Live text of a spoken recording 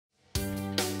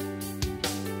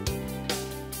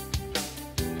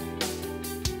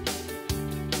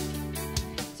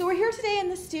we're here today in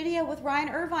the studio with Ryan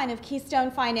Irvine of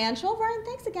KeyStone Financial. Ryan,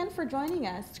 thanks again for joining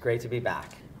us. It's great to be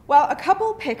back. Well, a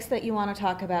couple picks that you want to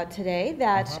talk about today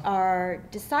that are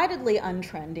decidedly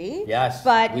untrendy. Yes,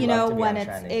 but we you know love to be when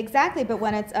untrendy. it's exactly, but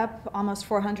when it's up almost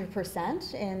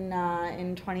 400%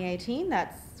 in 2018,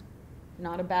 that's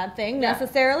not a bad thing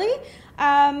necessarily.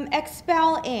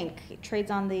 XPEL Inc. trades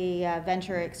on the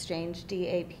venture exchange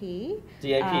DAP.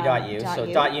 DAP.U. So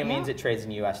 .U means yeah. it trades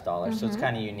in US dollars, so it's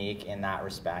kind of unique in that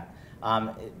respect.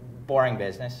 Boring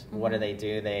business. What do?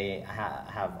 They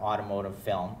have automotive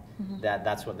film.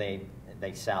 That's what they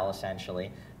sell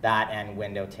essentially. That and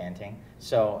window tinting.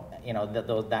 So you know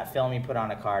that film you put on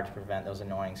a car to prevent those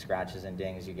annoying scratches and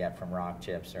dings you get from rock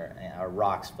chips or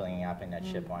rocks filling up in that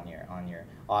chip on your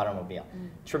automobile.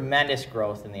 Tremendous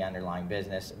growth in the underlying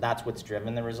business. That's what's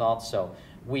driven the results. So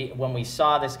when we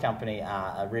saw this company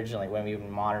originally, when we've been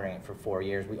monitoring it for 4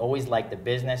 years, we always liked the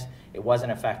business. It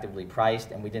wasn't effectively priced,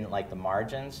 and we didn't like the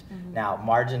margins. Now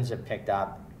margins have picked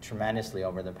up tremendously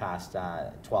over the past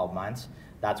 12 months.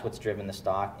 That's what's driven the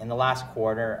stock. In the last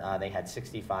quarter, they had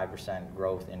 65%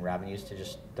 growth in revenues to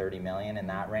just 30 million in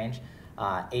that range.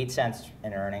 8 cents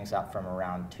in earnings, up from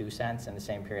around 2 cents in the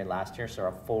same period last year, so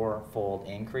a four-fold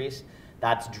increase.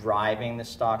 That's driving the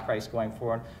stock price going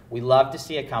forward. We love to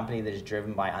see a company that is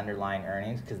driven by underlying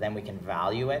earnings because then we can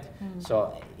value it.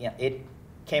 So you know, it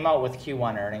came out with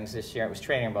Q1 earnings this year. It was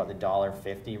trading about the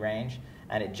 $1.50 range,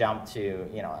 and it jumped to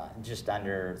just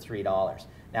under $3.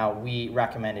 Now, we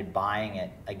recommended buying it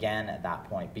again at that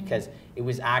point because it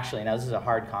was actually, now this is a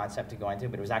hard concept to go into,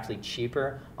 but it was actually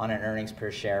cheaper on an earnings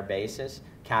per share basis,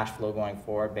 cash flow going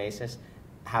forward basis,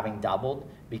 having doubled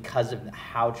because of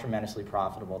how tremendously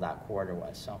profitable that quarter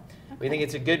was. So we think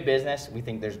it's a good business. We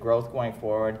think there's growth going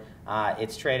forward.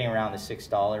 It's trading around the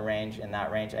 $6 range, in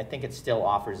that range. I think it still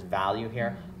offers value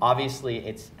here. Obviously,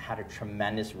 it's had a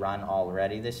tremendous run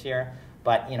already this year.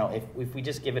 But you know, if we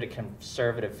just give it a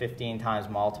conservative 15 times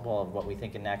multiple of what we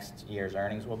think in next year's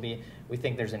earnings will be, we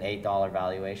think there's an $8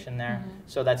 valuation there.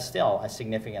 So that's still a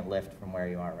significant lift from where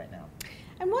you are right now.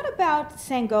 And what about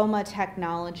Sangoma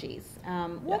Technologies?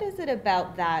 What is it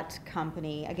about that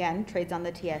company? Again, trades on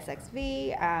the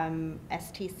TSXV,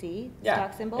 STC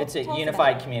stock symbol. It's a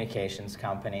unified communications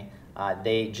company.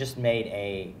 They just made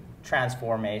a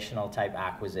transformational type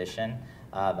acquisition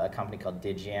of a company called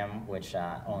Digium, which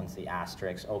owns the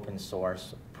Asterix open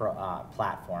source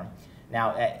platform.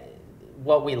 Now,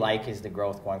 what we like is the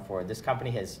growth going forward. This company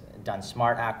has done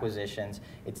smart acquisitions.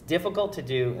 It's difficult to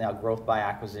do growth by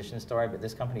acquisition story, but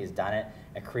this company has done it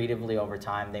accretively over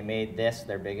time. They made this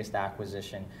their biggest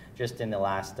acquisition just in the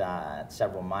last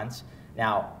several months.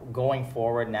 Now, going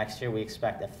forward next year, we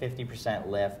expect a 50%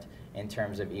 lift in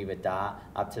terms of EBITDA,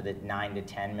 up to the $9 to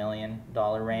 $10 million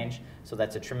range. So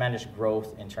that's a tremendous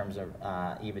growth in terms of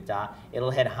EBITDA. It'll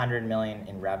hit $100 million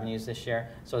in revenues this year.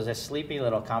 So it's a sleepy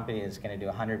little company that's going to do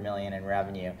 $100 million in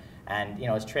revenue, and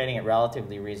it's trading at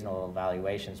relatively reasonable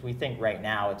valuations. We think right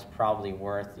now it's probably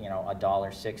worth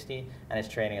 $1.60, and it's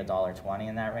trading $1.20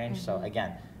 in that range. So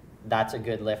again, that's a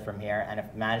good lift from here, and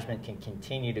if management can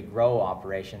continue to grow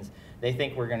operations, they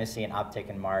think we're going to see an uptick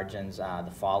in margins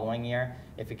the following year.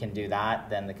 If it can do that,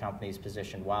 then the company's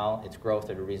positioned well. It's growth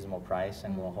at a reasonable price,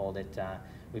 and we'll hold it.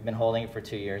 We've been holding it for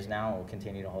 2 years now, and we'll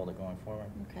continue to hold it going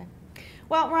forward. Okay.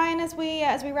 Well, Ryan, as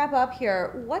we wrap up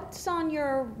here, what's on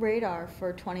your radar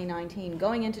for 2019?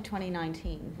 Going into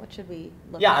 2019, what should we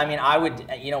look at? Yeah, I mean, I would,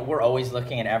 we're always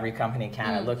looking at every company in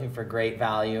Canada, looking for great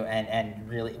value, and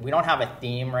really, we don't have a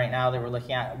theme right now that we're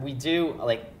looking at. We do,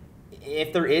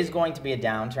 if there is going to be a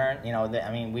downturn,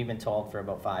 I mean, we've been told for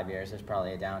about 5 years there's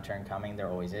probably a downturn coming. There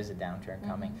always is a downturn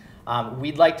coming.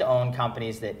 We'd like to own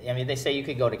companies that, I mean, they say you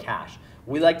could go to cash.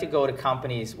 We like to go to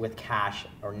companies with cash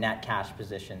or net cash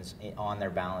positions on their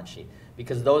balance sheet,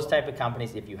 because those type of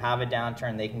companies, if you have a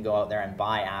downturn, they can go out there and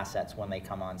buy assets when they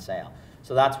come on sale.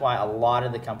 So that's why a lot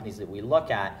of the companies that we look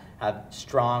at have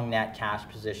strong net cash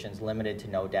positions, limited to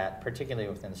no debt, particularly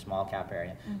within the small cap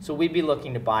area. So we'd be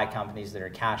looking to buy companies that are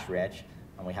cash rich,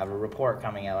 and we have a report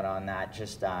coming out on that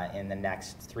just in the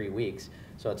next 3 weeks.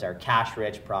 So it's our cash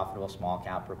rich, profitable small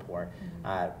cap report.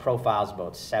 Profiles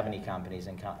about 70 companies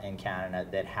in Canada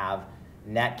that have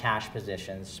net cash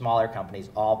positions, smaller companies,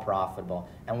 all profitable,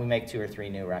 and we make 2 or 3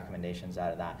 new recommendations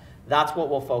out of that. That's what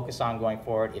we'll focus on going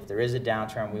forward. If there is a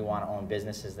downturn, we want to own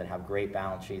businesses that have great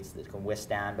balance sheets that can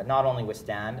withstand, but not only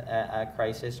withstand a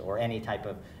crisis or any type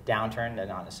of downturn,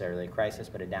 not necessarily a crisis,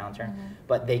 but a downturn,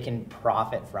 but they can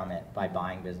profit from it by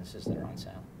buying businesses that are on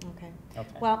sale. Okay.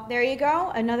 Well, there you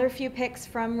go. Another few picks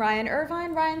from Ryan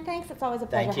Irvine. Ryan, thanks. It's always a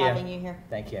pleasure having you here.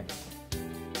 Thank you.